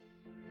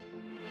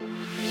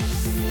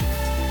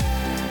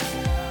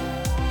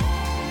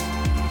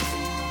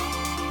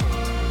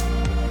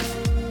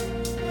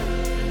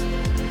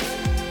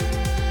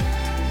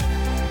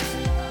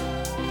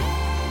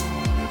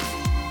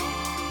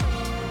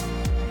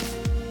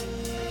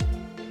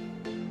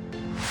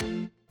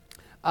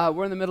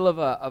We're in the middle of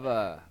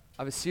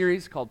a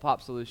series called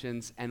Pop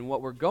Solutions, and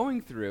what we're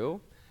going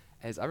through,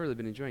 as I've really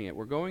been enjoying it,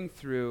 we're going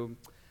through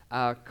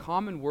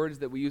common words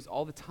that we use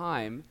all the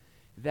time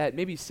that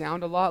maybe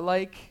sound a lot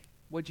like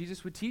what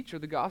Jesus would teach or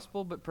the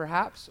gospel, but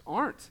perhaps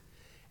aren't.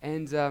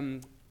 And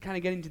kind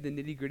of getting to the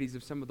nitty-gritties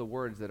of some of the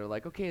words that are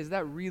like, okay, is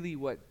that really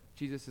what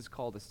Jesus has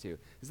called us to?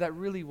 Is that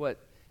really what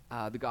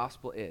the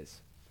gospel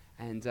is?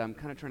 And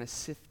kind of trying to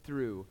sift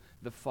through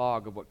the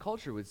fog of what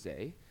culture would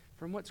say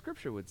from what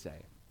Scripture would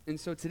say. And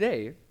so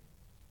today,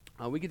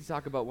 we get to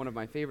talk about one of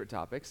my favorite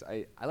topics.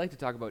 I like to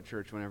talk about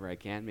church whenever I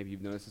can. Maybe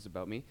you've noticed this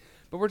about me.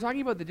 But we're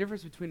talking about the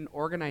difference between an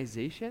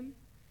organization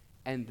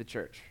and the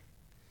church.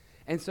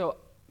 And so,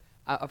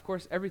 of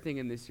course, everything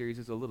in this series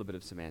is a little bit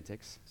of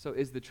semantics. So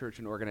is the church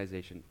an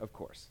organization? Of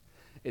course.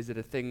 Is it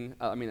a thing?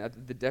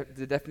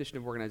 The definition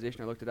of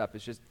organization, I looked it up,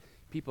 is just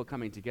people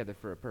coming together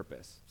for a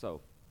purpose.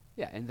 So,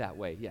 yeah, in that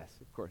way, yes,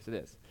 of course it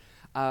is.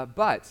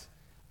 But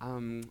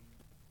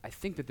I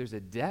think that there's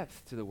a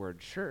depth to the word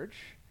church,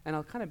 and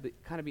I'll kind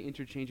of be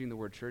interchanging the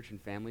word church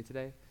and family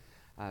today.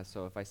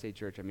 So if I say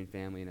church, I mean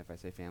family, and if I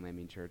say family, I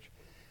mean church.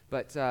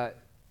 But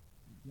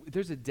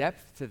there's a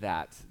depth to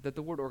that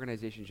the word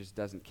organization just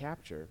doesn't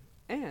capture.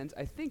 And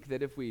I think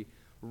that if we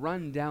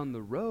run down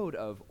the road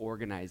of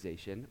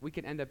organization, we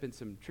can end up in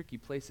some tricky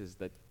places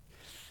that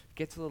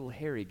gets a little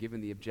hairy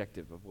given the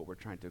objective of what we're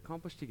trying to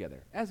accomplish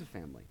together as a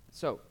family.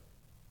 So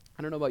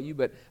I don't know about you,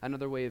 but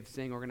another way of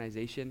saying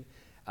organization,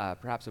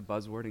 perhaps a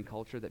buzzword in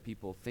culture that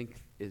people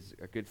think is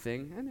a good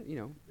thing, and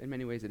in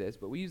many ways it is,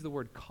 but we use the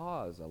word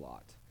cause a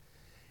lot.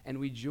 And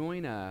we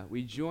join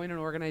an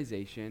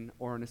organization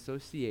or an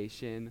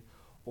association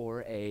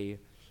or a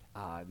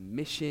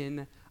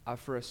mission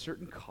for a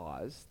certain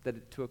cause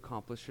to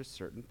accomplish a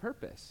certain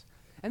purpose.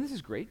 And this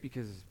is great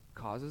because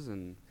causes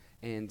and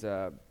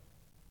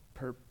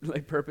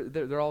purpose,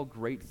 they're all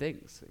great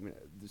things. I mean,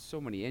 there's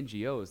so many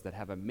NGOs that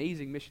have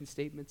amazing mission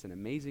statements and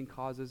amazing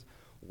causes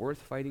worth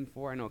fighting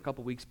for. I know a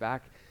couple weeks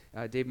back,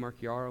 Dave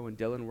Marchiaro and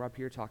Dylan were up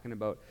here talking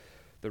about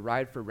the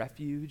Ride for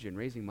Refuge and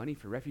raising money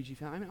for refugee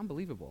families. I mean,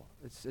 unbelievable.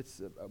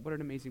 It's what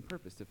an amazing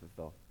purpose to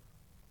fulfill.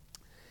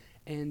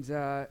 And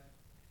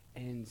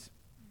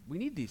we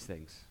need these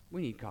things.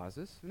 We need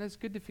causes, and it's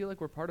good to feel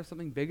like we're part of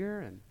something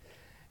bigger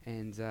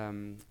and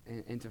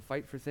to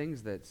fight for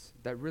things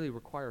that really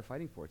require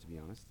fighting for, to be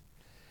honest.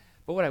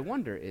 But what I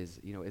wonder is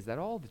that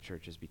all the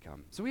church has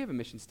become? So we have a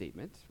mission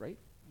statement, right?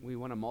 We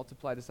want to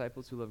multiply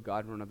disciples who love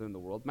God and one another in the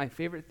world. My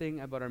favorite thing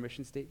about our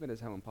mission statement is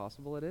how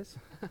impossible it is.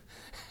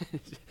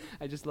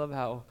 I just love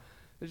how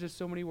there's just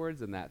so many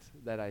words in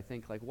that I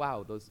think like,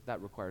 wow,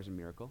 that requires a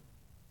miracle.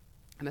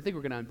 And I think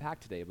we're going to unpack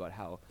today about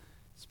how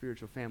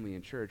spiritual family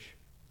and church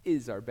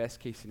is our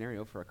best case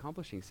scenario for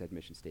accomplishing said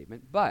mission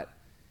statement. But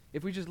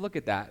if we just look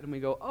at that and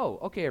we go, oh,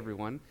 okay,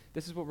 everyone,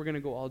 this is what we're going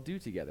to go all do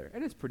together.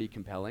 And it's pretty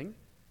compelling.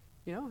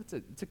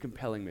 It's a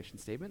compelling mission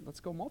statement. Let's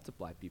go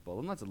multiply people,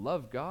 and let's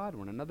love God,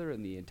 one another,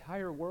 and the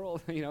entire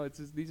world.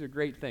 These are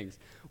great things.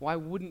 Why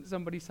wouldn't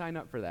somebody sign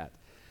up for that?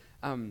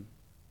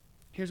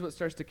 Here's what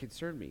starts to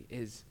concern me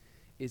is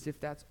if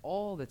that's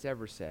all that's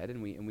ever said,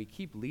 and we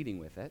keep leading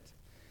with it,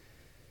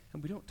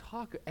 and we don't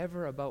talk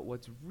ever about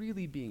what's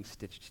really being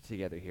stitched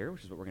together here,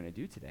 which is what we're going to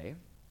do today.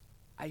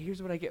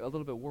 Here's what I get a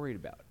little bit worried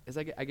about. Is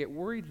I get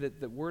worried that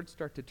the words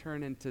start to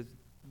turn into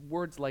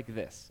words like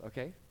this.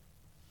 Okay.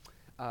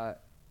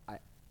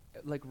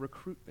 Like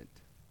recruitment.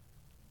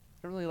 I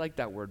don't really like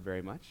that word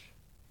very much.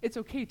 It's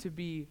okay to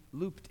be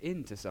looped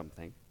into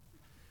something,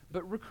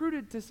 but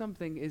recruited to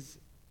something is,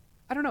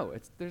 I don't know.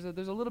 There's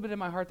a little bit in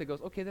my heart that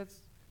goes, okay,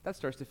 that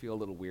starts to feel a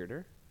little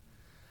weirder.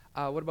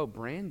 What about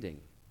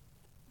branding,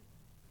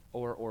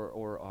 or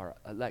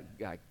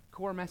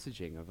core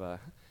messaging of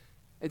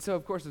And so,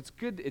 of course, it's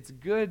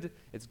good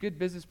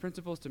business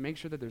principles to make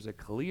sure that there's a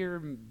clear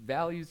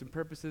values and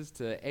purposes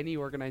to any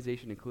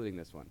organization, including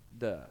this one.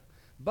 Duh.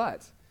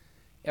 But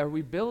are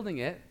we building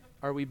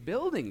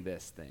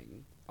this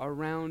thing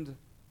around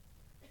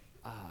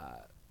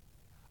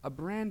a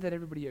brand that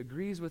everybody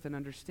agrees with and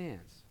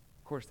understands?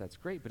 Of course, that's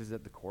great, but is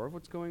that the core of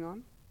what's going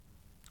on?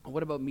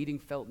 What about meeting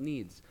felt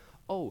needs?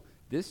 Oh,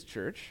 this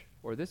church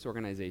or this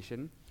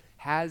organization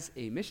has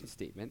a mission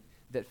statement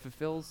that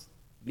fulfills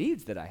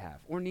needs that I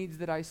have or needs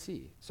that I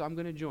see, so I'm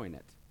going to join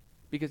it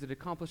because it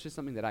accomplishes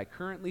something that I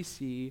currently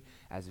see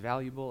as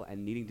valuable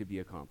and needing to be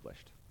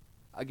accomplished.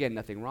 Again,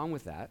 nothing wrong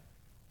with that.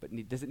 But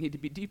does it need to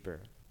be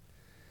deeper?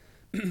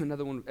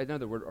 Another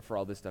word for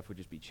all this stuff would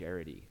just be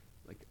charity.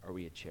 Like, are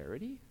we a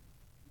charity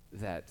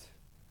that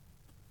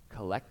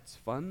collects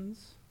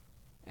funds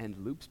and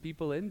loops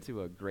people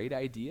into a great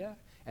idea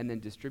and then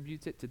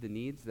distributes it to the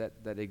needs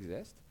that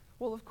exist?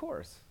 Well, of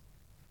course.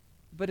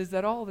 But is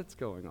that all that's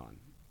going on?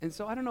 And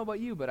so I don't know about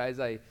you, but as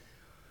I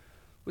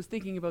was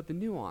thinking about the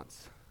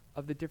nuance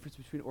of the difference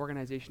between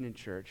organization and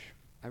church,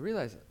 I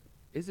realized,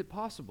 is it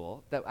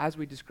possible that as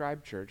we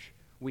describe church,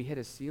 we hit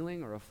a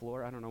ceiling or a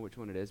floor, I don't know which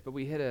one it is, but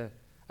we hit a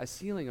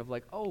ceiling of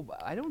like, oh,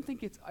 I don't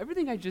think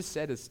everything I just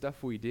said is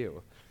stuff we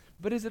do.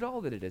 But is it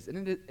all that it is?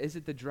 And is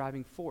it the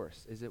driving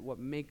force? Is it what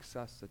makes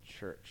us a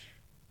church?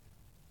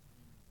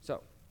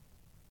 So,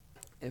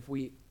 if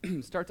we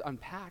start to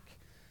unpack,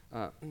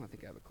 I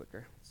think I have a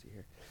clicker. Let's see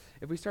here.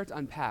 If we start to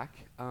unpack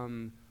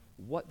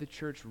what the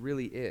church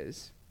really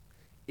is,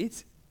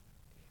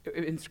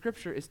 in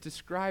Scripture, it's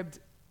described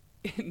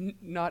in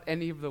not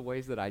any of the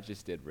ways that I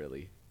just did,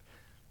 really.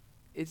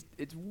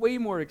 It's way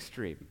more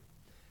extreme.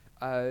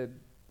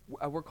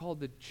 We're called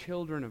the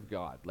children of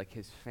God, like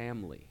his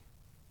family.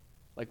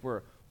 Like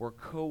we're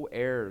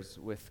co-heirs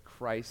with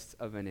Christ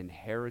of an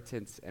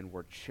inheritance, and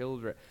we're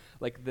children.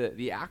 Like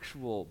the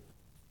actual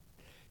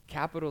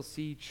capital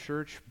C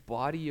church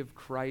body of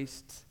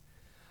Christ,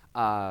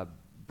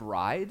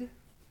 bride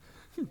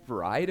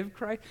of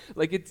Christ.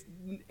 Like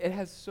it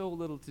has so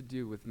little to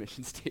do with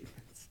mission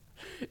statements.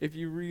 If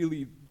you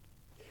really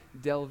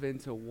delve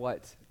into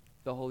what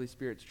the Holy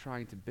Spirit's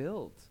trying to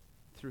build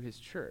through his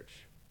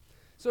church.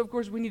 So of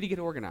course we need to get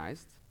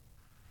organized,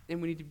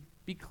 and we need to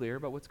be clear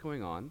about what's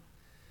going on.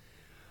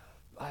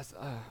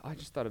 I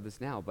just thought of this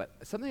now, but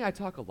something I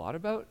talk a lot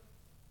about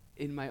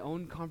in my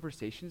own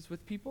conversations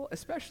with people,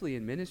 especially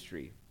in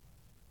ministry,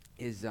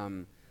 is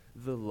the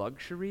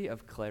luxury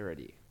of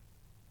clarity.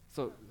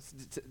 So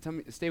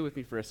stay with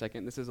me for a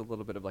second. This is a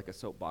little bit of like a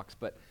soapbox,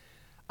 but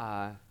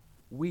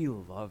we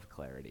love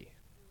clarity.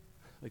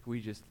 Like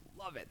we just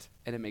love it,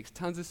 and it makes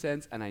tons of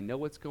sense, and I know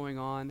what's going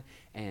on,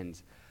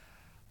 and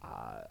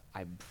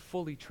I'm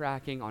fully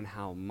tracking on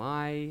how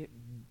my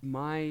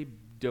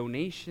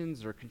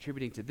donations are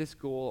contributing to this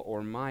goal,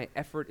 or my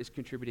effort is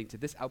contributing to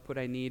this output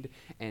I need,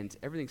 and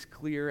everything's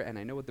clear, and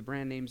I know what the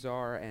brand names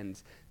are, and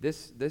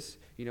this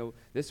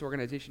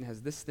organization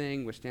has this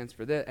thing which stands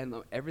for that, and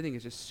everything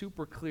is just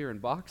super clear in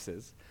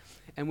boxes,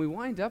 and we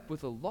wind up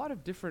with a lot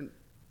of different,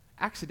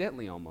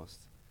 accidentally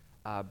almost,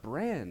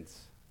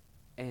 brands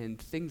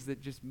and things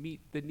that just meet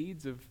the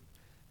needs of.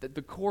 That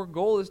the core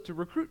goal is to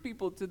recruit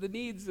people to the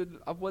needs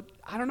of what,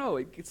 I don't know,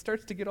 it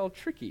starts to get all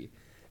tricky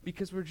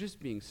because we're just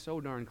being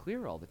so darn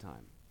clear all the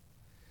time.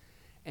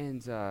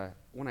 And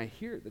when I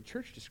hear the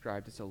church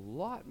described, it's a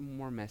lot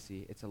more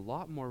messy, it's a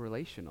lot more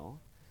relational,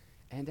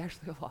 and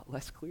actually a lot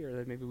less clear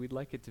than maybe we'd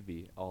like it to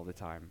be all the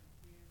time.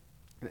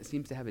 And it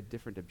seems to have a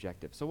different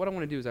objective. So what I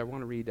want to do is I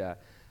want to read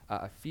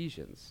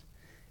Ephesians.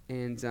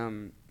 And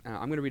I'm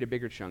going to read a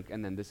bigger chunk,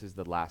 and then this is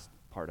the last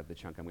part of the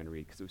chunk I'm going to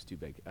read because it was too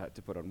big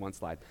to put on one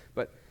slide.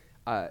 But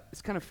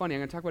it's kind of funny. I'm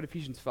going to talk about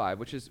Ephesians 5,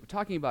 which is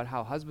talking about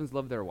how husbands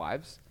love their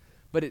wives.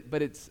 But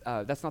it's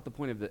that's not the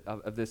point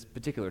of this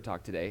particular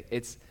talk today.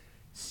 It's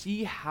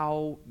see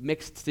how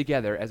mixed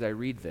together, as I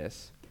read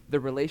this, the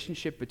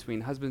relationship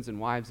between husbands and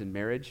wives in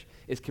marriage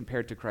is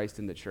compared to Christ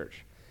in the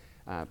church.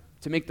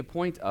 To make the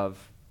point of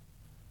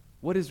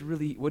what is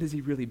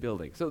he really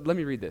building? So let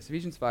me read this.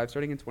 Ephesians 5,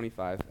 starting in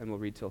 25, and we'll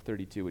read till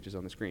 32, which is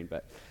on the screen.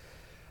 But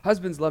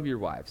husbands, love your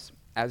wives,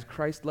 as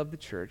Christ loved the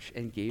church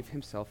and gave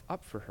himself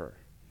up for her,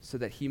 so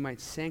that he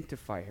might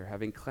sanctify her,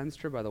 having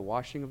cleansed her by the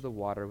washing of the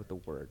water with the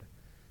word,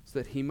 so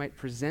that he might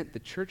present the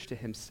church to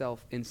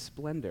himself in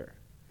splendor,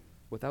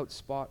 without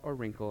spot or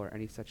wrinkle or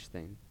any such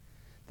thing,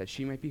 that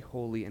she might be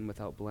holy and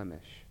without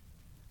blemish.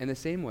 In the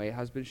same way,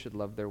 husbands should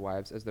love their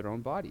wives as their own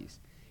bodies.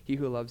 He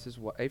who loves his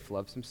wife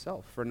loves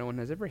himself, for no one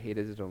has ever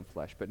hated his own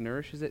flesh, but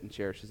nourishes it and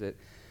cherishes it,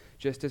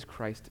 just as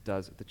Christ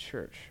does the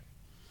church,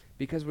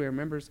 because we are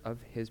members of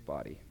his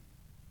body.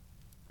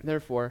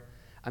 Therefore,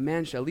 a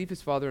man shall leave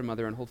his father and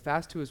mother and hold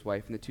fast to his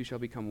wife, and the two shall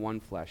become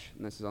one flesh.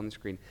 And this is on the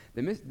screen.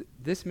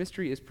 This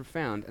mystery is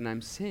profound, and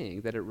I'm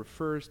saying that it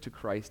refers to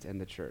Christ and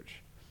the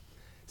church.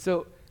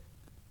 So,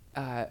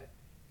 the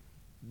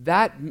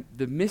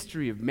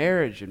mystery of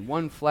marriage and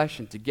one flesh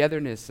and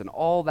togetherness and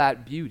all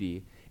that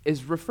beauty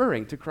is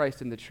referring to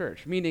Christ and the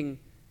church, meaning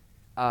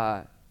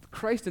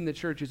Christ and the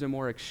church is a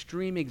more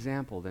extreme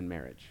example than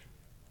marriage.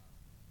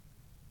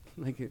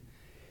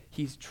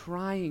 He's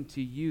trying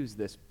to use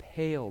this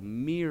pale,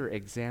 mere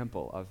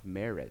example of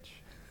marriage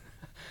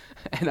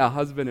and a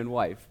husband and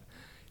wife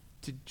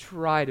to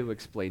try to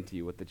explain to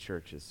you what the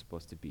church is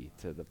supposed to be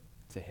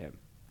to him,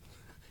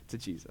 to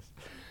Jesus.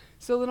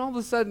 So then all of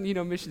a sudden,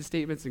 mission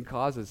statements and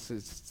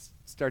causes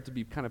start to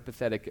be kind of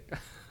pathetic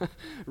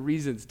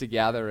reasons to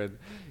gather, and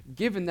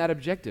given that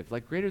objective,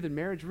 like greater than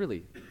marriage,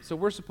 really. So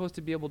we're supposed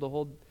to be able to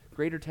hold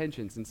greater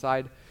tensions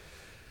inside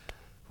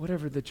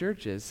whatever the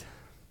church is,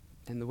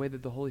 and the way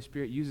that the Holy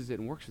Spirit uses it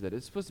and works with it.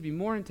 It's supposed to be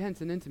more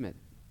intense and intimate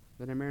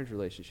than a marriage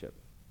relationship.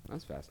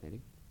 That's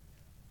fascinating.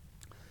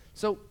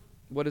 So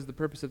what is the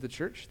purpose of the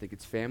church? I think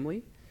it's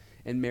family,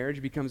 and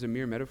marriage becomes a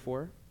mere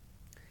metaphor.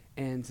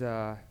 And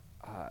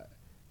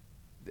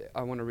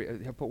I want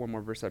to I'll put one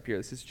more verse up here.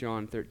 This is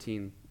John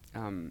 13.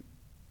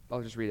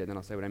 I'll just read it, and then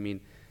I'll say what I mean.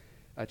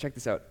 Check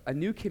this out. A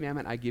new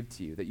commandment I give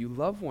to you, that you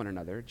love one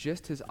another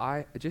just as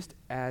I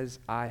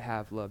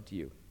have loved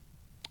you.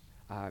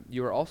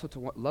 You are also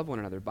to love one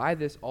another. By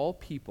this, all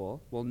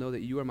people will know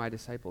that you are my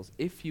disciples,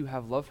 if you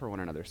have love for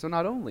one another. So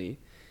not only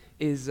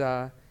is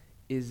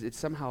it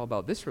somehow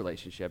about this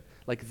relationship,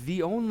 like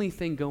the only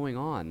thing going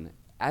on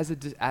as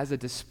a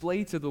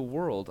display to the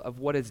world of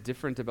what is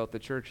different about the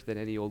church than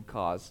any old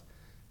cause,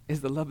 is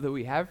the love that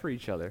we have for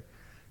each other.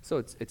 So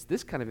it's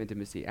this kind of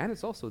intimacy, and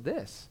it's also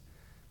this.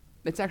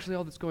 It's actually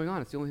all that's going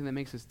on. It's the only thing that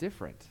makes us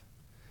different.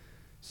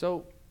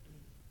 So,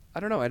 I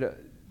don't know.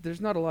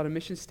 There's not a lot of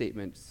mission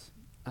statements.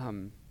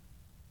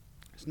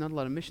 There's not a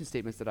lot of mission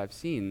statements that I've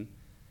seen.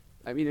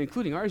 I mean,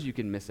 including ours, you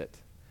can miss it.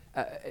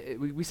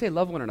 We say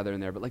love one another in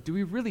there, but like,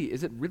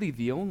 is it really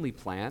the only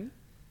plan?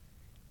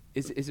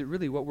 Is it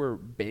really what we're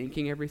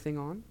banking everything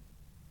on?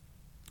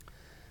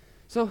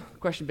 So the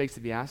question begs to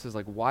be asked is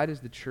like, why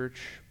does the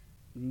church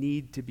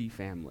need to be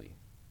family?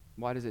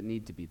 Why does it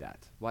need to be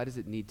that? Why does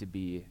it need to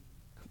be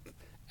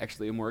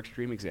actually a more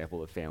extreme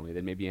example of family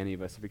than maybe any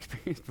of us have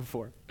experienced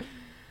before?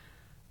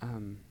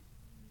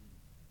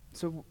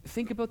 So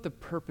think about the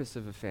purpose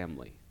of a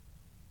family.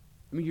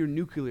 I mean, your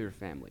nuclear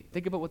family.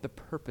 Think about what the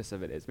purpose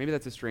of it is. Maybe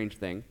that's a strange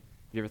thing. Have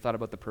you ever thought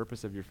about the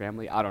purpose of your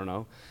family? I don't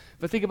know.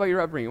 But think about your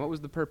upbringing. What was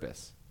the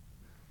purpose?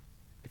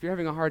 If you're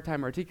having a hard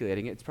time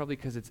articulating it, it's probably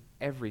because it's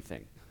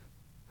everything.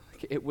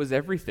 It was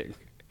everything.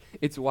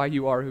 It's why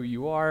you are who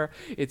you are.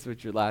 It's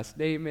what your last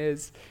name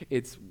is.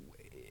 It's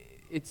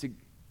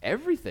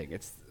everything.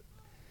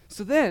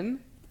 So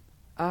then,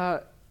 okay,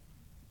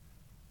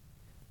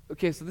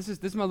 so this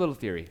is my little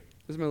theory.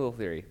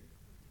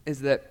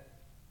 Is that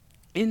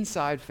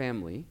inside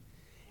family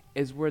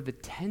is where the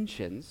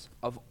tensions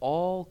of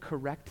all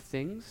correct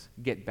things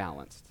get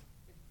balanced.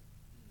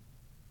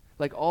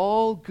 Like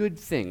all good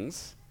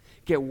things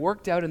get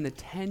worked out in the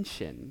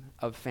tension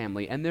of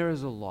family, and there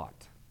is a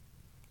lot.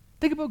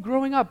 Think about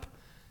growing up,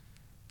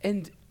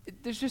 and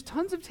there's just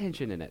tons of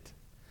tension in it.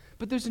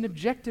 But there's an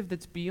objective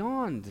that's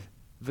beyond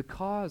the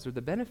cause or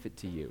the benefit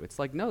to you. It's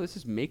like, no, this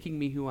is making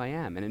me who I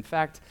am. And in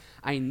fact,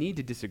 I need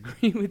to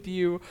disagree with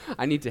you.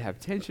 I need to have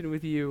tension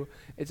with you.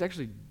 It's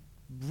actually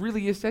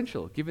really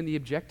essential, given the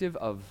objective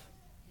of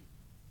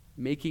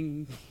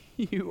making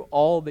you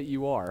all that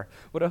you are.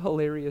 What a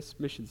hilarious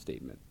mission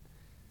statement.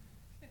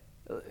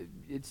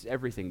 It's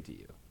everything to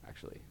you,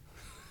 actually.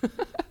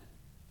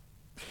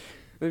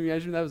 Let me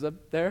imagine that was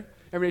up there.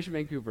 Every Nation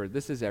Vancouver,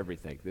 this is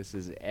everything. This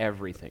is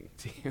everything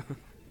to you.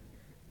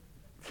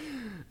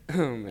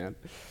 Oh, man.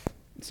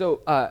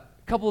 So a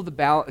couple of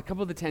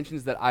the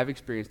tensions that I've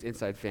experienced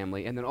inside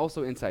family and then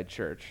also inside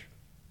church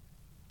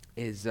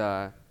is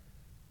this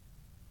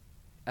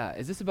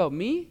about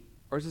me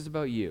or is this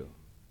about you?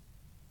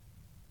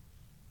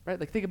 Right?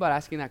 Like, think about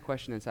asking that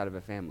question inside of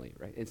a family,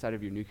 right? Inside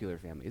of your nuclear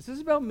family. Is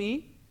this about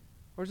me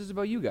or is this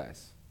about you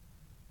guys?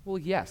 Well,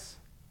 yes.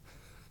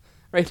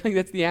 Right? Like,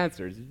 that's the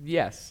answer.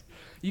 Yes.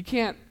 You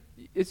can't,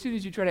 as soon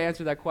as you try to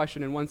answer that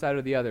question in one side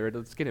or the other,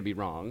 it's going to be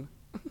wrong.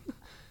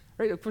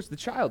 Right? Of course, the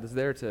child is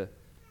there to,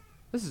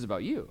 this is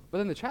about you. But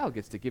then the child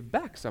gets to give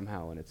back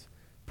somehow, and it's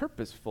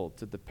purposeful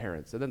to the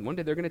parents. And then one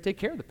day they're going to take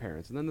care of the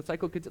parents. And then the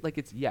cycle could, like,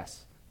 it's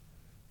yes.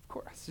 Of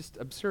course, it's just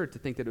absurd to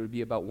think that it would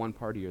be about one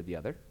party or the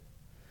other.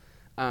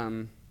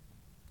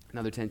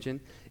 Another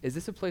tension, is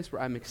this a place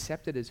where I'm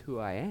accepted as who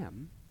I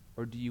am,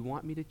 or do you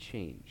want me to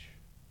change?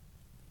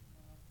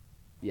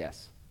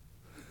 Yes.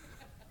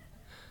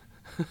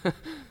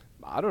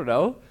 I don't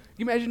know. Can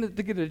you imagine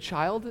thinking of a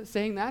child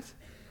saying that?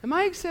 Am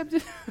I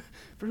accepted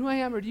for who I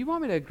am, or do you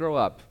want me to grow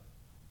up?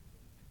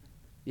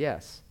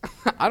 Yes.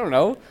 I don't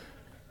know.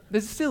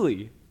 That's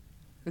silly.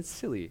 That's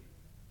silly.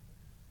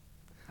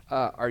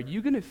 Are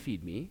you going to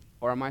feed me,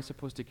 or am I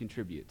supposed to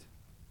contribute?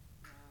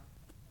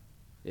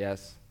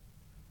 Yes.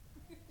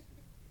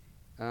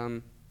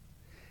 Am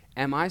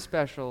I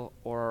special,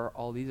 or are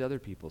all these other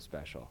people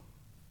special?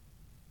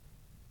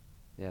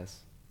 Yes.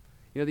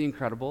 You know The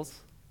Incredibles?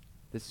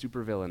 This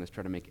supervillain is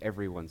trying to make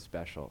everyone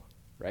special,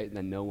 right? And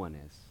then no one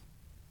is.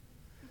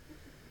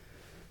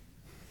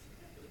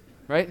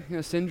 Right? You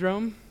know,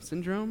 Syndrome?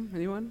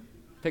 Anyone?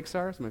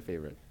 Pixar is my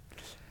favorite.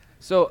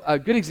 So a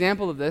good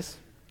example of this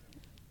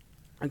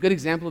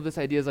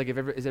idea is like,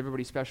 is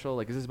everybody special?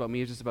 Like, is this about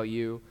me? Is this about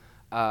you?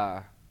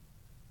 There's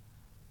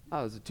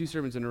 2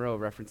 sermons in a row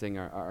referencing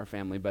our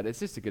family, but it's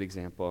just a good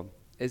example.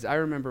 I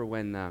remember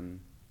when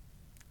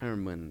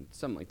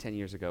something like 10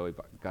 years ago, we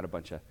got a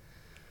bunch of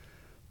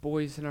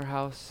boys in our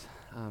house.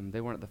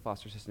 They weren't at the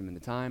foster system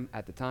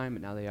at the time,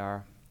 but now they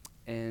are.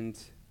 And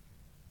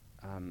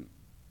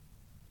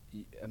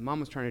Mom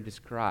was trying to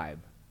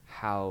describe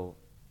how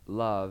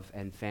love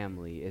and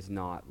family is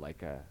not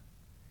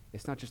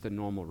it's not just a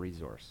normal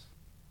resource,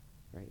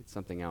 right? It's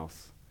something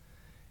else.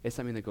 It's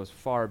something that goes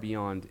far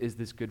beyond, is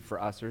this good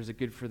for us or is it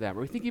good for them?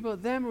 Are we thinking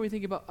about them or are we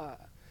thinking about,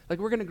 like,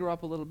 we're going to grow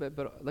up a little bit,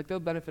 but like they'll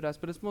benefit us,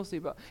 but it's mostly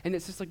about, and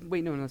it's just like,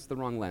 wait, no, that's the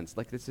wrong lens.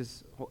 Like, if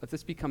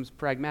this becomes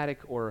pragmatic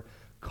or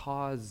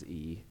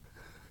cause-y,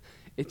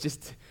 it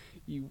just,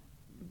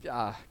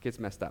 gets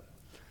messed up.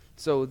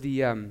 So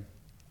the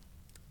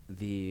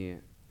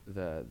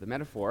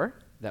metaphor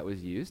that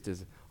was used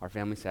is our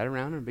family sat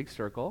around in a big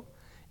circle,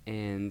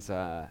 and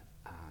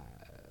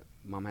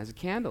Mom has a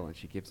candle, and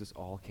she gives us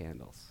all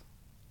candles.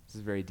 This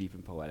is very deep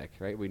and poetic,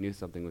 right? We knew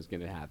something was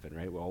going to happen,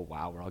 right? Well,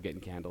 wow, we're all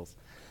getting candles.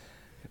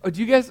 Oh,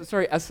 do you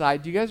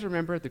guys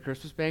remember at the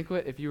Christmas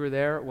banquet, if you were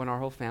there, when our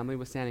whole family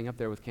was standing up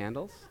there with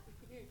candles?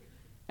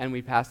 And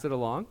we passed it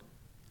along?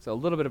 So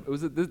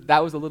that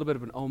was a little bit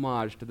of an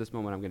homage to this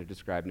moment I'm going to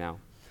describe now.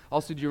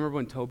 Also, do you remember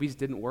when Toby's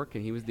didn't work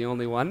and he was the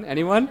only one?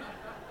 Anyone?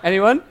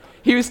 Anyone?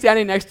 He was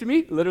standing next to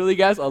me. Literally,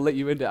 guys, I'll let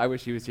you into I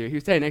wish he was here. He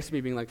was standing next to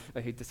me being like,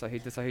 I hate this, I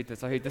hate this, I hate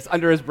this, I hate this,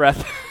 under his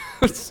breath.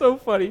 It's so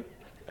funny.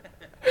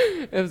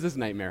 It was this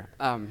nightmare.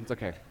 It's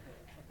okay.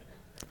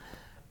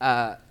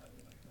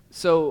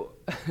 So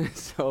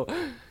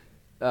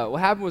what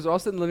happened was we're all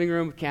sitting in the living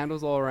room with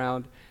candles all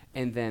around,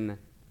 and then,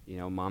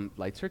 Mom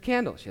lights her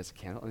candle. She has a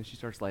candle, and then she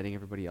starts lighting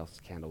everybody else's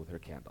candle with her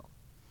candle.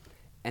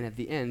 And at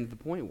the end, the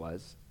point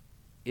was,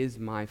 is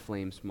my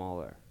flame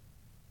smaller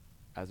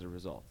as a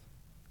result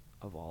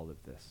of all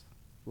of this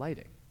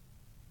lighting?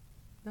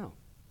 No.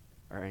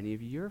 Are any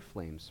of your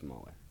flames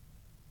smaller?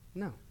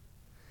 No.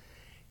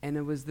 And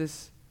it was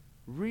this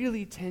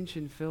really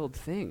tension-filled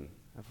thing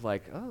of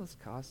like, oh, this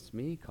costs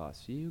me,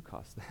 costs you,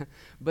 costs that.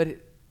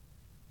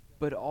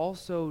 But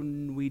also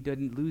we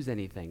didn't lose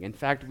anything. In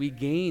fact, we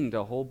gained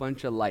a whole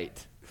bunch of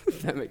light.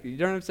 You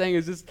know what I'm saying?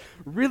 It's just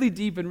really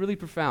deep and really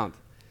profound.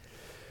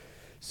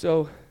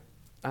 So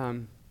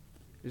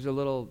there's a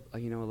little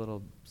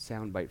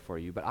sound bite for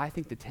you, but I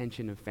think the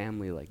tension of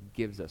family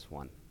gives us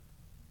one,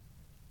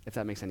 if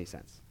that makes any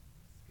sense.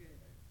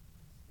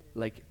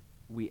 Like,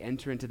 we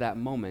enter into that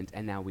moment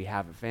and now we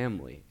have a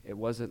family. It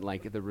wasn't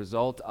like the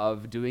result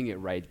of doing it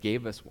right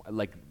gave us,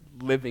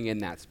 living in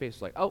that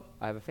space. Like, oh,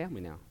 I have a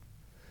family now.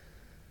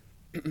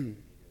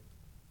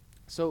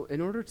 So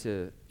in order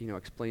to,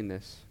 explain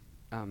this,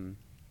 I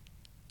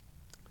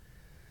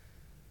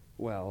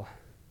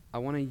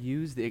want to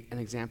use an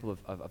example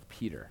of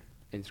Peter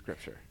in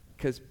Scripture.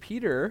 Because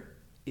Peter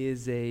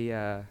is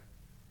a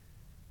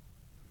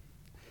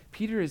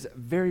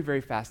very,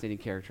 very fascinating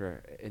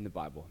character in the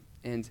Bible.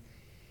 And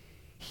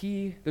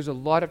there's a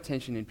lot of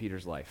tension in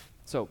Peter's life.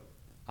 So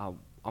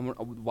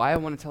why I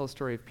want to tell a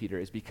story of Peter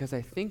is because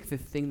I think the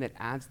thing that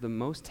adds the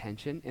most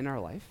tension in our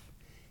life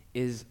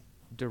is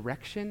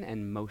direction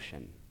and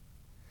motion.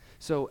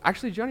 So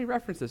actually, Johnny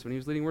referenced this when he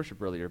was leading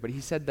worship earlier, but he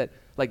said that,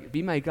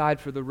 be my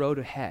guide for the road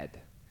ahead.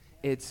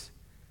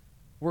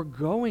 We're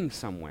going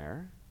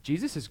somewhere.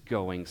 Jesus is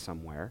going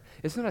somewhere.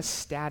 It's not a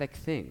static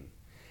thing.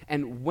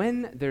 And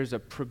when there's a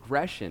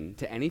progression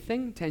to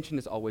anything, tension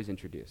is always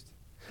introduced.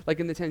 Like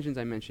in the tensions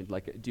I mentioned,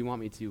 do you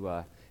want me to,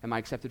 am I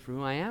accepted for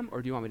who I am,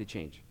 or do you want me to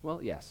change? Well,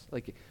 yes.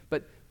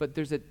 But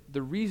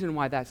the reason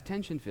why that's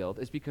tension-filled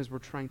is because we're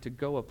trying to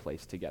go a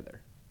place together.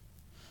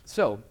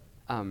 So,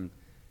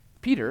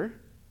 Peter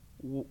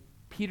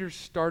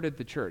started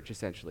the church,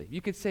 essentially.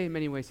 You could say in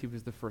many ways he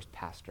was the first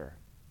pastor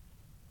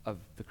of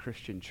the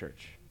Christian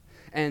church.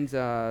 And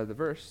the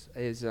verse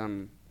is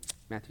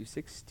Matthew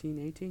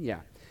 16:18. Yeah.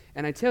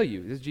 And I tell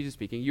you, this is Jesus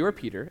speaking, you are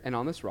Peter, and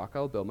on this rock I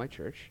will build my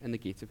church, and the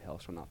gates of hell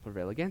shall not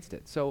prevail against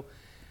it. So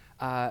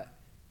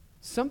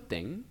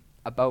something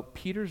about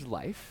Peter's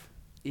life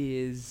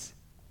is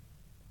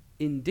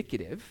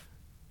indicative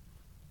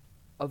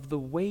of the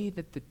way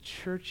that the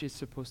church is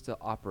supposed to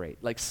operate.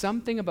 Like,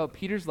 something about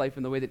Peter's life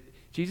and the way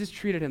that Jesus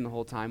treated him the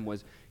whole time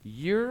was,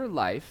 your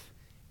life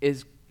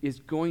is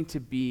going to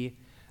be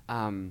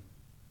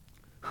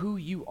who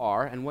you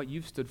are and what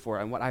you've stood for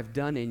and what I've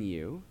done in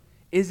you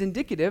is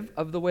indicative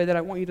of the way that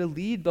I want you to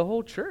lead the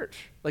whole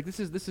church. Like, this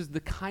is the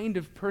kind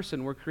of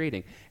person we're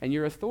creating. And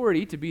your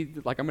authority to be,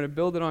 I'm going to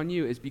build it on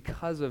you, is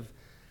because of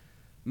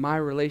my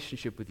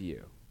relationship with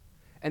you.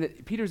 And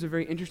Peter's a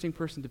very interesting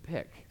person to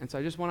pick. And so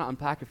I just want to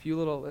unpack a few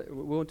little,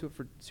 we won't do it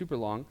for super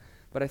long,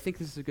 but I think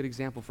this is a good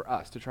example for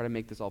us to try to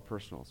make this all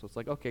personal. So it's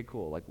okay,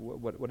 cool.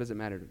 What does it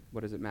matter?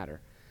 What does it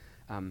matter?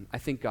 I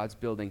think God's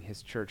building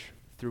his church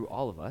through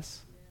all of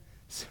us.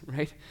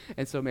 Right?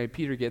 And so maybe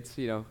Peter gets,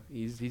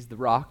 he's the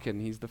rock and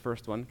he's the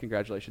first one.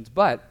 Congratulations.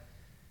 But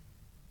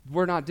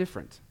we're not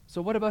different.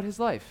 So what about his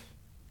life?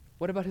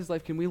 What about his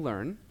life can we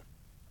learn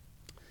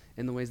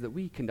in the ways that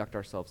we conduct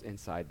ourselves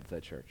inside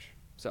the church?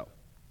 So,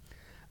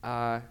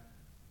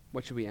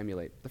 what should we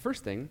emulate? The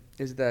first thing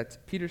is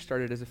that Peter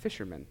started as a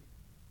fisherman.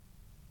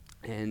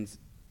 And,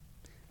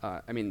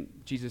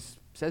 Jesus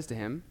says to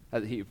him,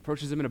 he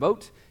approaches him in a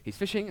boat. He's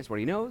fishing. It's what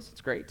he knows. It's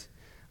great.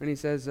 And he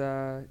says,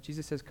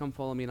 Jesus says, come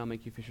follow me and I'll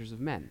make you fishers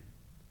of men.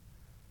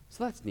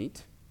 So that's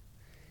neat.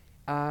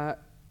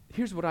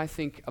 Here's what I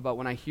think about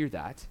when I hear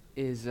that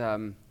is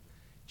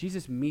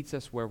Jesus meets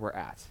us where we're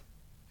at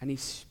and he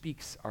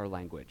speaks our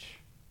language.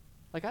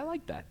 I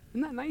like that.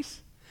 Isn't that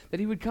nice? That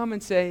he would come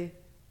and say,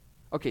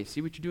 okay,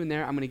 see what you're doing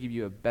there? I'm going to give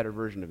you a better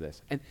version of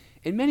this. And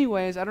in many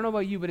ways, I don't know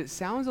about you, but it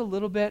sounds a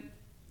little bit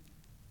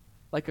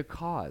like a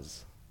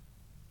cause.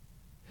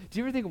 Do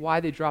you ever think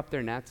why they dropped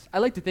their nets? I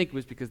like to think it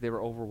was because they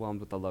were overwhelmed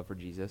with the love for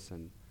Jesus,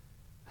 and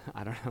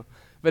I don't know.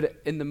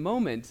 But in the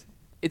moment,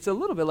 it's a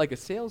little bit like a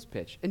sales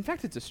pitch. In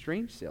fact, it's a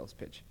strange sales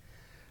pitch.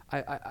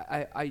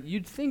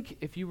 You'd think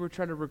if you were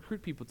trying to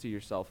recruit people to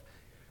yourself,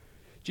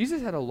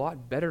 Jesus had a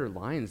lot better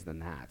lines than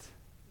that.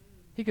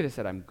 He could have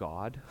said, I'm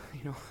God,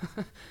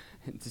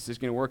 this is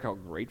going to work out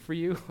great for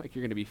you.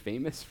 You're going to be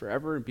famous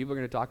forever, and people are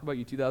going to talk about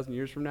you 2,000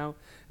 years from now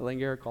at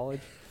Langara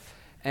College.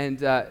 And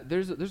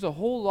there's a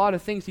whole lot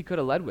of things he could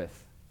have led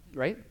with,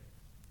 right?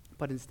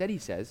 But instead he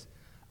says,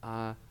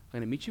 I'm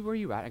going to meet you where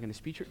you're at. I'm going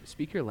to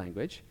speak your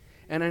language.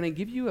 and I'm going to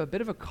give you a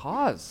bit of a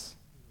cause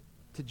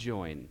to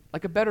join,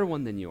 like a better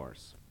one than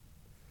yours.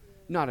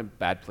 Not a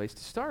bad place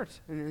to start.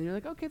 And then you're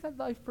like, okay, that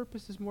life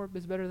purpose is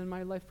better than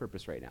my life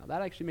purpose right now.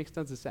 That actually makes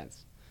tons of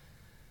sense.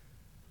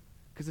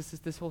 Because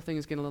this whole thing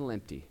is getting a little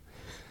empty.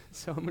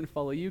 So I'm going to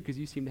follow you because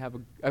you seem to have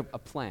a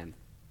plan.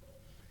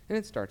 And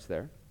it starts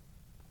there.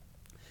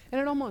 And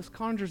it almost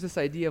conjures this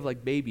idea of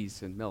like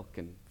babies and milk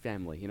and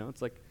family. You know,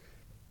 it's like,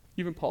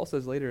 even Paul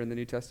says later in the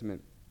New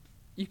Testament,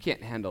 you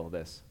can't handle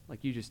this.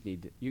 Like you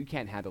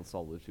can't handle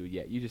solid food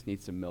yet. You just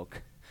need some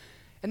milk.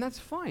 And that's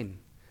fine.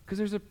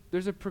 Because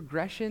there's a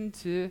progression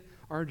to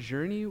our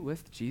journey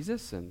with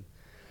Jesus, and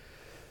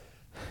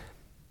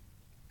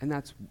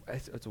that's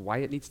why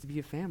it needs to be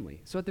a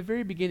family. So at the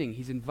very beginning,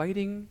 he's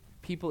inviting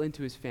people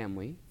into his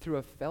family through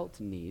a felt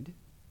need,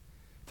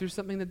 through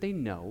something that they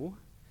know,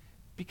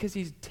 because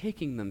he's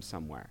taking them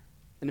somewhere.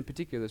 And in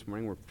particular this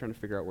morning, we're trying to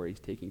figure out where he's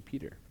taking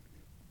Peter.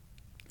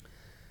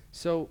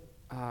 So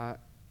I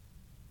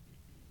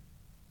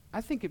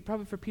think it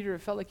probably for Peter, it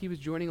felt like he was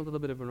joining a little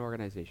bit of an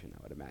organization,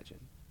 I would imagine.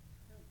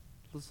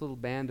 This little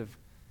band of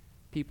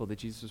people that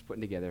Jesus was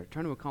putting together,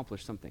 trying to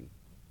accomplish something.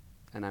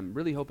 And I'm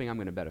really hoping I'm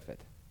going to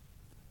benefit.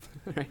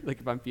 Right? Like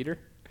if I'm Peter,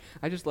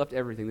 I just left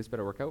everything. This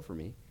better work out for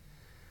me.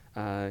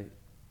 I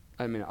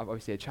mean,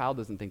 obviously a child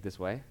doesn't think this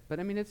way,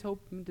 but I mean,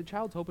 the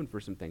child's hoping for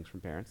some things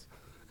from parents,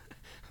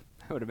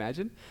 I would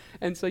imagine.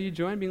 And so you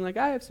join being like,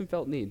 I have some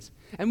felt needs.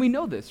 And we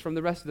know this from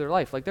the rest of their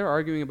life. Like they're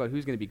arguing about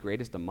who's going to be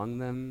greatest among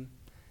them.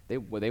 They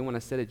want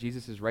to sit at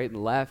Jesus' right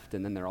and left,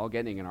 and then they're all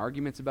getting in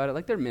arguments about it.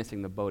 Like they're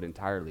missing the boat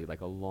entirely,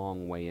 like a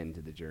long way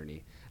into the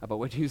journey about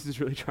what Jesus is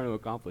really trying to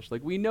accomplish.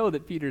 Like we know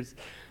that Peter's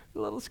a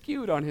little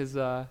skewed on his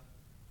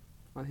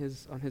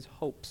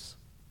hopes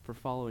for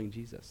following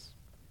Jesus,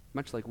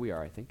 much like we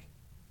are, I think.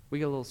 We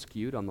get a little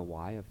skewed on the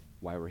why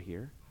we're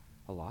here,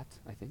 a lot,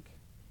 I think.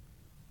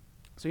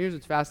 So here's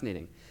what's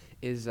fascinating: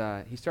 is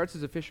he starts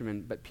as a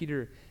fisherman, but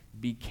Peter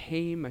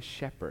became a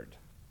shepherd.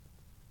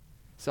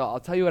 So I'll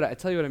tell you what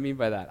I mean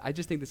by that. I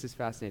just think this is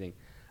fascinating.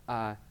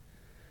 We're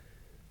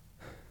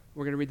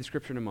going to read the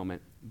scripture in a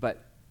moment,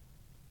 but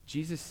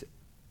Jesus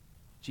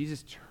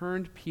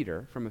turned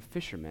Peter from a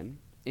fisherman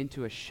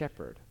into a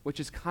shepherd, which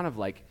is kind of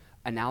like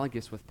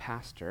analogous with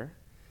pastor,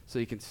 so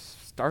you can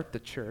start the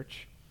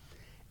church.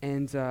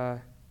 And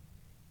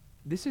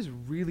this is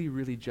really,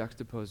 really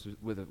juxtaposed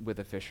with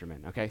a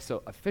fisherman. Okay,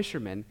 so a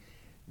fisherman,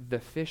 the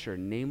fish are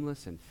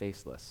nameless and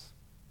faceless.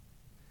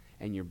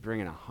 And you're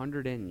bringing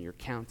 100 in, and you're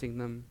counting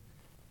them,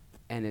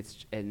 and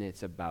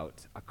it's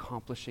about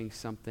accomplishing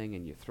something,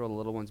 and you throw the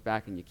little ones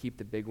back, and you keep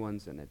the big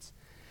ones, and and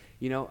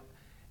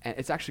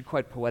it's actually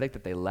quite poetic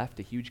that they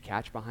left a huge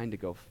catch behind to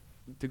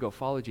go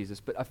follow Jesus.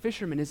 But a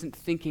fisherman isn't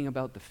thinking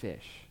about the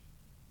fish,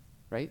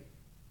 right?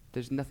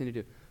 There's nothing to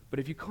do. But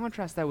if you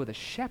contrast that with a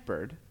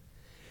shepherd,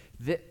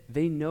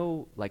 they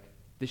know, like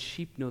the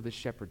sheep know the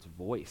shepherd's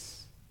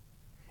voice,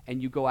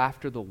 and you go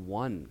after the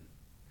one,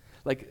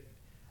 like.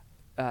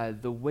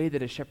 The way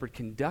that a shepherd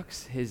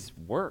conducts his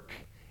work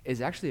is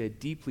actually a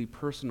deeply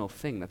personal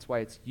thing. That's why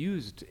it's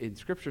used in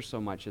Scripture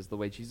so much as the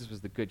way Jesus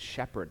was the good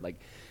shepherd.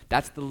 Like,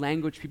 that's the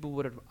language people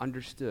would have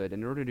understood.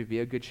 In order to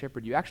be a good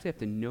shepherd, you actually have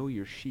to know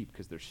your sheep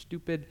because they're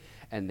stupid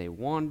and they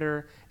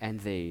wander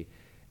and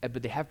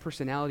but they have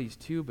personalities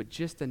too, but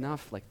just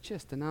enough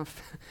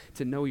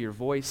to know your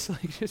voice,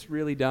 like just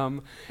really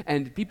dumb.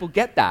 And people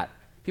get that.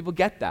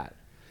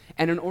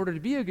 And in order to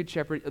be a good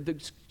shepherd,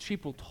 the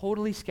sheep will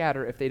totally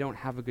scatter if they don't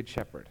have a good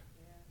shepherd.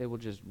 Yeah. They will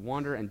just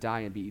wander and die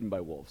and be eaten by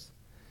wolves.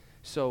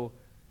 So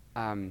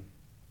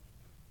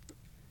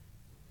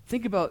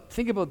think about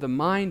the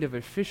mind of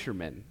a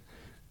fisherman,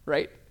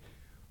 right?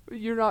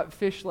 You're not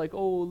fish like,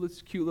 oh,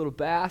 this cute little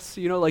bass.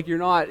 Like you're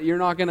not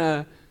going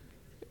to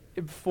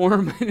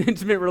form an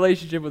intimate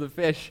relationship with a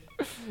fish.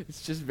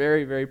 It's just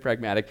very, very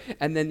pragmatic.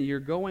 And then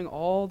you're going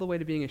all the way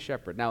to being a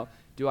shepherd. Now,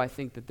 do I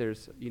think that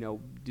there's,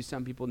 do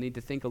some people need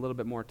to think a little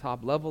bit more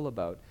top level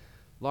about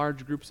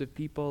large groups of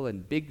people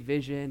and big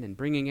vision and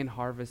bringing in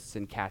harvests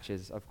and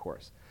catches? Of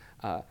course.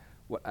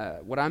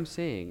 What I'm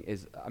saying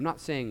is, I'm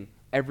not saying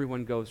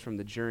everyone goes from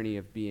the journey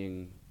of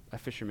being a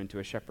fisherman to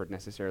a shepherd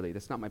necessarily.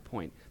 That's not my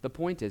point. The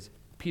point is,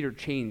 Peter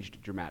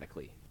changed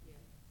dramatically. Yeah.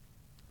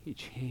 He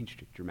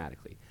changed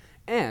dramatically.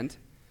 And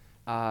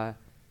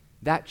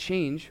that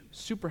change,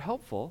 super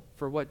helpful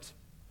for what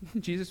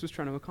Jesus was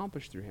trying to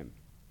accomplish through him.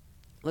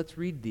 Let's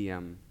read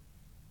one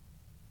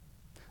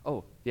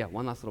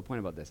last little point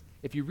about this.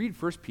 If you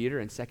read 1 Peter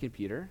and 2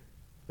 Peter,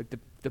 like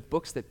the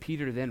books that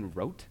Peter then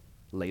wrote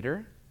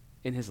later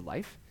in his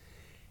life,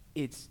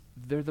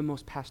 they're the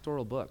most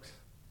pastoral books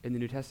in the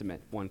New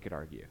Testament, one could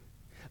argue.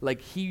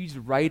 Like he's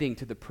writing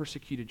to the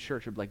persecuted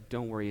church of like,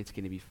 don't worry, it's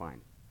going to be fine.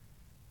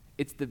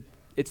 It's the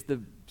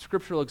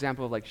scriptural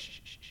example of like, shh.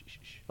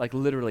 Like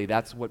literally,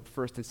 that's what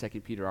 1 and 2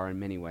 Peter are in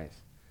many ways.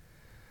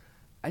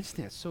 I just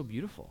think that's so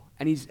beautiful.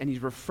 And he's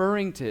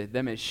referring to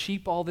them as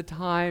sheep all the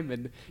time,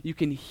 and you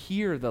can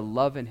hear the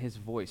love in his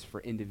voice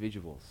for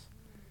individuals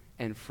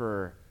and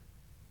for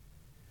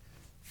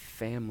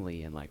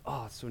family, and like,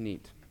 oh, it's so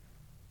neat.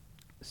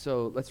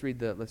 So let's read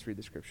the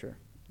scripture.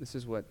 This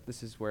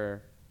is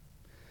where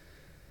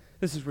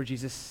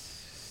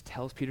Jesus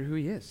tells Peter who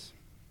he is.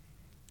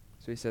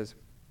 So he says,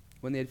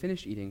 when they had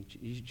finished eating,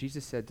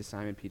 Jesus said to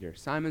Simon Peter,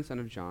 "Simon, son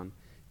of John,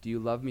 do you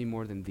love me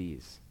more than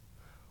these?"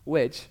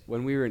 Which,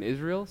 when we were in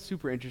Israel,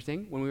 super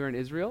interesting. When we were in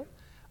Israel,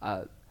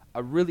 a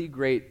really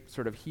great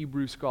sort of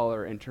Hebrew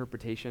scholar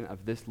interpretation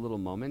of this little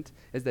moment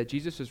is that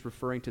Jesus is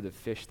referring to the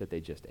fish that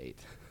they just ate.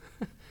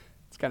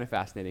 It's kind of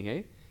fascinating,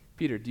 eh?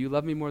 Peter, do you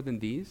love me more than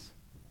these?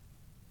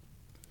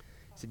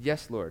 He said,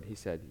 "Yes, Lord." He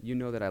said, "You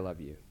know that I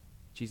love you."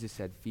 Jesus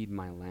said, "Feed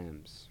my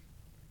lambs."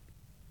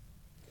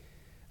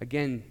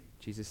 Again,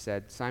 Jesus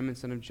said, "Simon,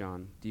 son of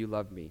John, do you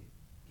love me?"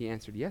 He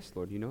answered, "Yes,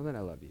 Lord, you know that I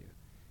love you."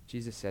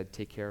 Jesus said,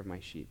 "Take care of my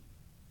sheep."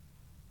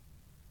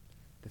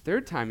 The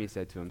third time he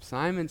said to him,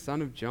 "Simon,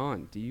 son of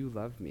John, do you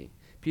love me?"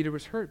 Peter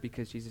was hurt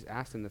because Jesus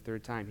asked him the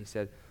third time. He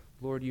said,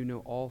 "Lord, you know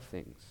all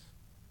things.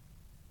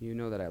 You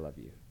know that I love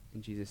you."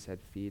 And Jesus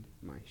said, "Feed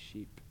my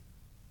sheep."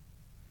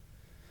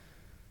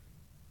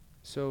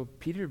 So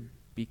Peter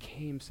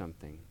became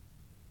something.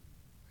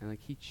 And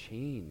he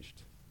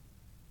changed.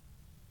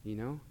 He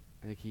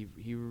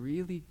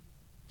really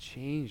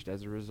changed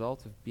as a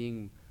result of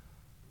being,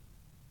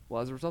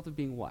 as a result of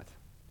being what?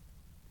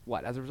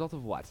 What? As a result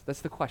of what?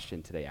 That's the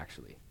question today,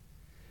 actually.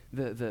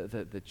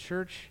 The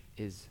church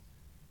is,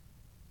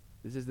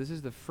 this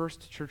is the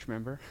first church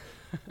member.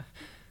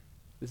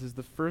 This is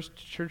the first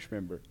church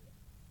member.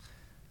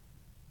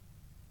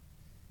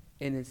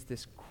 And it's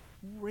this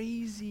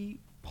crazy,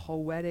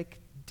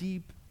 poetic,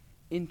 deep,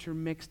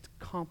 intermixed,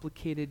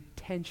 complicated,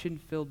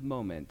 tension-filled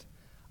moment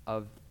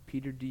of,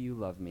 "Peter, do you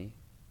love me?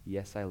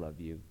 Yes, I love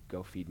you.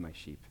 Go feed my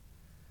sheep."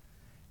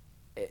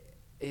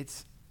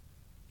 It's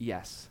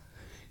yes.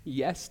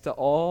 Yes to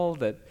all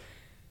that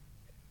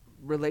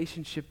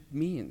relationship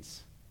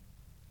means.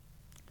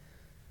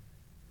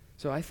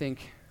 So I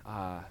think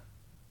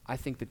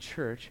the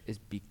church is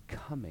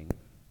becoming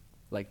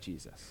like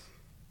Jesus.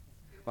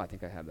 Well, I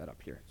think I have that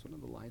up here. It's one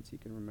of the lines you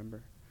can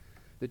remember.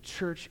 The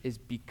church is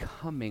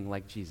becoming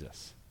like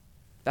Jesus.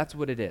 That's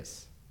what it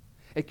is.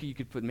 You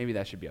could put, maybe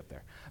that should be up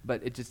there.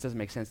 But it just doesn't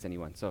make sense to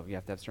anyone, so you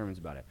have to have sermons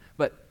about it.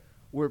 But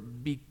we're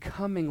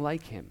becoming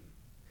like him.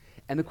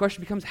 And the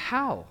question becomes,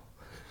 how?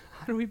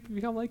 How do we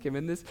become like him?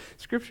 And this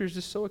scripture is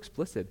just so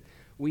explicit.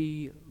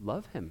 We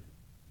love him.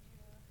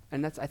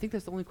 And I think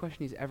that's the only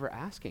question he's ever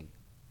asking.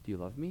 Do you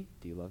love me?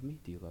 Do you love me?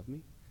 Do you love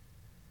me?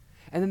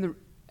 And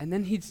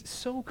then he's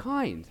so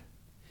kind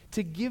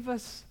to give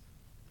us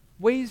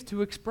ways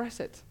to express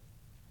it.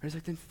 He's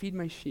like, then feed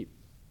my sheep.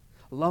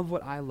 Love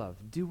what I love.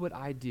 Do what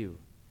I do.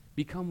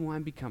 Become who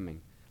I'm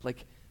becoming.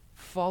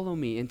 Follow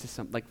me into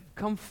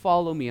come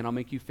follow me and I'll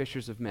make you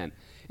fishers of men.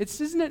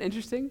 Isn't that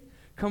interesting?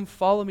 Come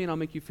follow me and I'll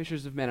make you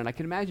fishers of men. And I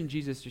can imagine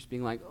Jesus just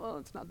being like, "Oh,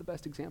 it's not the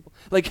best example."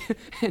 But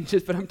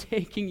I'm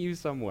taking you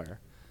somewhere.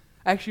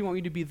 I actually want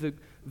you to be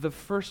the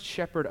first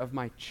shepherd of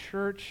my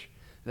church.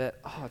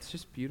 It's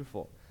just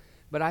beautiful.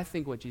 But I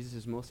think what Jesus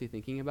is mostly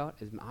thinking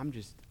about is,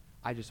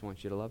 I just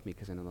want you to love me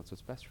because I know that's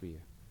what's best for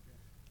you.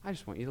 I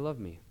just want you to love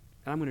me.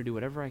 And I'm going to do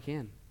whatever I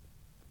can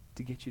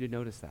to get you to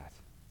notice that.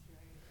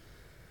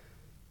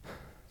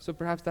 So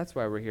perhaps that's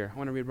why we're here. I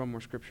want to read one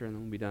more scripture and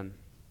then we'll be done.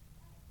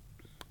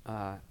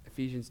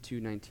 Ephesians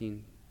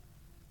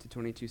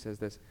 2:19-22 says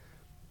this: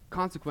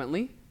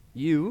 "Consequently,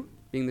 you,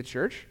 being the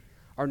church,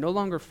 are no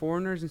longer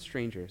foreigners and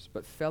strangers,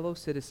 but fellow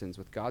citizens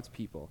with God's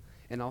people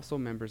and also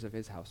members of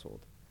his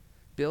household,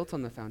 built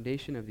on the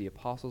foundation of the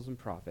apostles and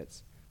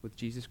prophets, with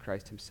Jesus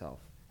Christ himself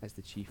as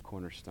the chief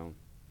cornerstone.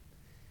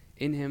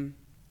 In him,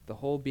 the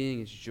whole being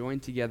is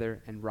joined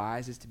together and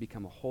rises to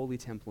become a holy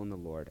temple in the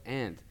Lord.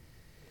 And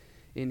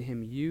in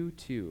him you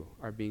too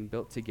are being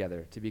built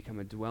together to become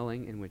a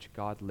dwelling in which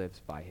God lives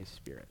by his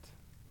Spirit."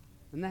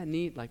 Isn't that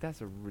neat?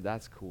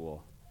 That's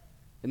cool.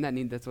 Isn't that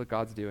neat? That's what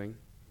God's doing.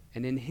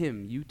 And in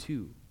him you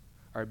too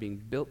are being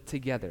built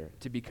together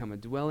to become a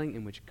dwelling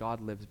in which God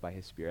lives by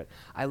his Spirit.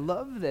 I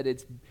love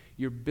that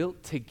you're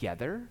built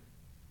together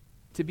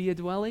to be a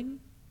dwelling.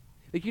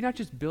 You're not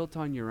just built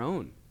on your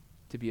own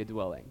to be a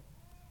dwelling.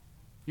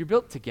 You're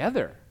built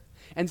together.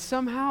 And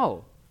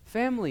somehow,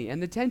 family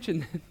and the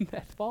tension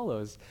that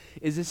follows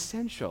is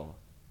essential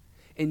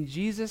in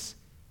Jesus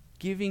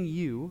giving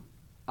you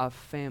a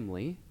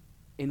family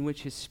in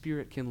which his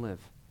Spirit can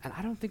live. And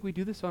I don't think we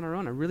do this on our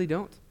own. I really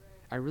don't.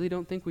 I really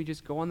don't think we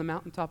just go on the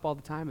mountaintop all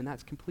the time and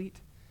that's complete.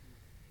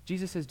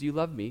 Jesus says, "Do you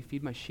love me?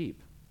 Feed my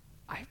sheep."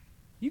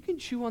 You can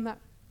chew on that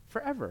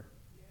forever.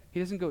 He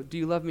doesn't go, "Do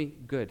you love me?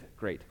 Good,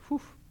 great.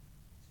 Whew."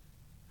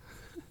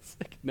 It's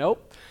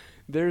nope.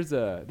 There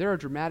are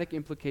dramatic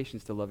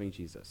implications to loving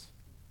Jesus.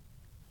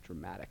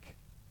 Dramatic.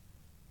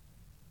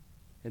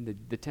 And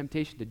the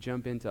temptation to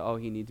jump into, "Oh,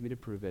 he needs me to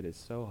prove it," is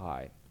so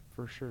high.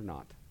 For sure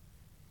not.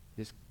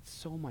 There's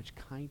so much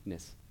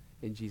kindness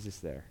in Jesus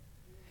there.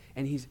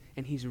 And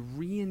he's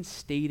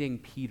reinstating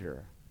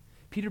Peter.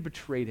 Peter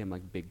betrayed him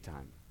big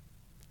time.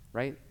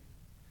 Right?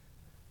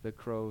 The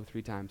crow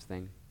 3 times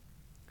thing.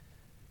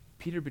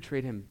 Peter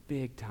betrayed him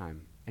big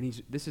time. And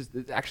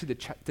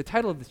the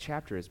title of this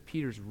chapter is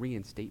Peter's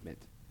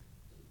reinstatement.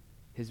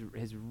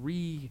 His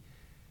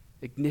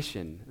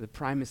ignition. The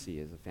primacy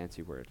is a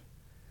fancy word.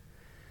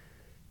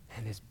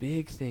 And this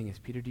big thing is,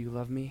 Peter, do you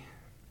love me?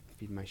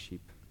 Feed my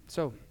sheep.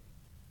 So,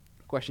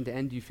 question to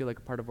end, do you feel like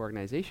a part of an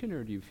organization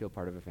or do you feel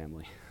part of a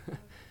family?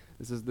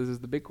 This is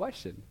the big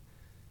question.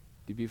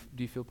 Do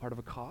you feel part of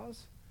a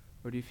cause?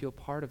 Or do you feel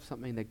part of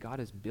something that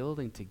God is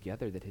building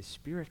together that his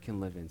Spirit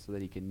can live in so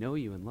that he can know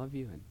you and love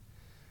you? And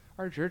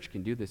our church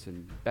can do this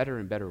in better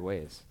and better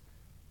ways.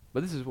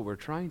 But this is what we're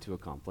trying to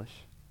accomplish.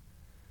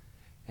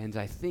 And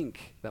I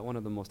think that one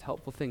of the most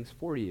helpful things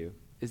for you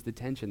is the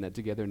tension that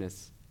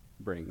togetherness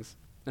brings.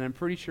 And I'm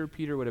pretty sure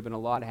Peter would have been a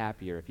lot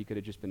happier if he could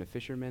have just been a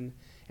fisherman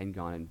and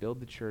gone and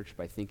build the church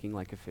by thinking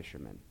like a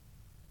fisherman,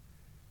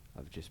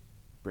 of just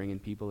bringing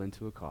people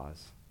into a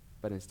cause.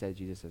 But instead,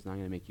 Jesus says, no, I'm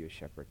going to make you a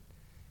shepherd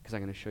because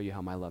I'm going to show you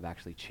how my love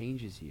actually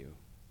changes you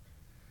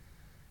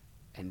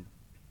and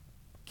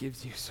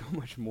gives you so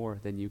much more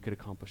than you could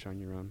accomplish on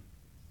your own.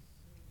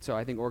 So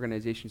I think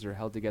organizations are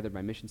held together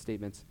by mission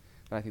statements,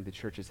 but I think the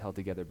church is held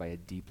together by a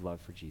deep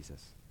love for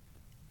Jesus,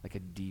 like a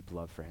deep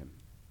love for him.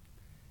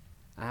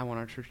 And I want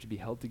our church to be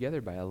held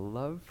together by a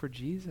love for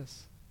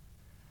Jesus.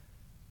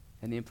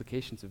 And the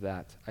implications of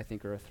that, I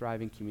think, are a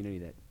thriving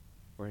community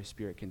where his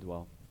Spirit can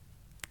dwell.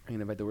 I'm going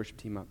to invite the worship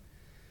team up.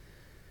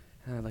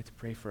 And I'd like to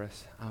pray for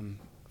us.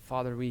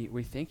 Father,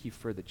 we thank you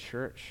for the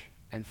church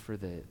and for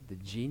the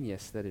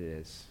genius that it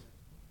is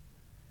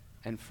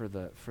and for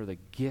the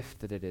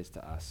gift that it is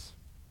to us.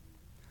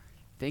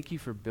 Thank you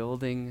for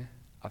building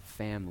a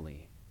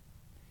family.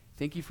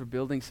 Thank you for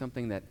building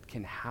something that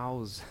can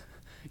house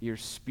your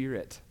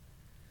Spirit,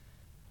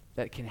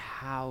 that can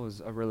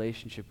house a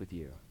relationship with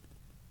you.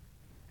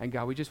 And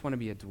God, we just want to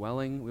be a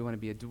dwelling. We want to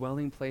be a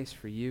dwelling place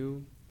for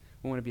you.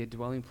 We want to be a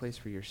dwelling place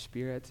for your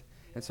Spirit.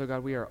 And so,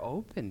 God, we are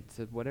open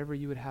to whatever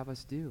you would have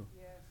us do.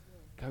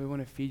 God, we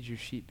want to feed your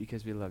sheep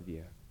because we love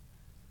you.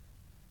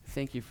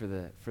 Thank you for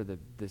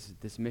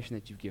this mission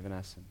that you've given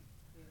us. And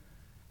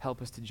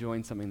help us to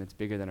join something that's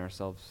bigger than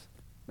ourselves,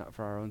 not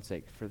for our own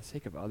sake, for the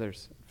sake of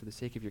others, for the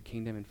sake of your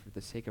kingdom, and for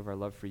the sake of our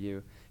love for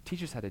you.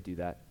 Teach us how to do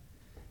that.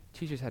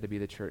 Teach us how to be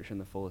the church in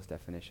the fullest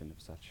definition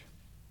of such.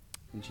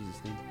 In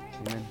Jesus' name,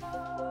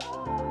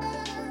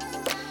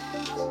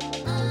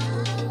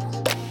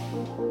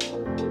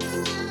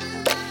 amen.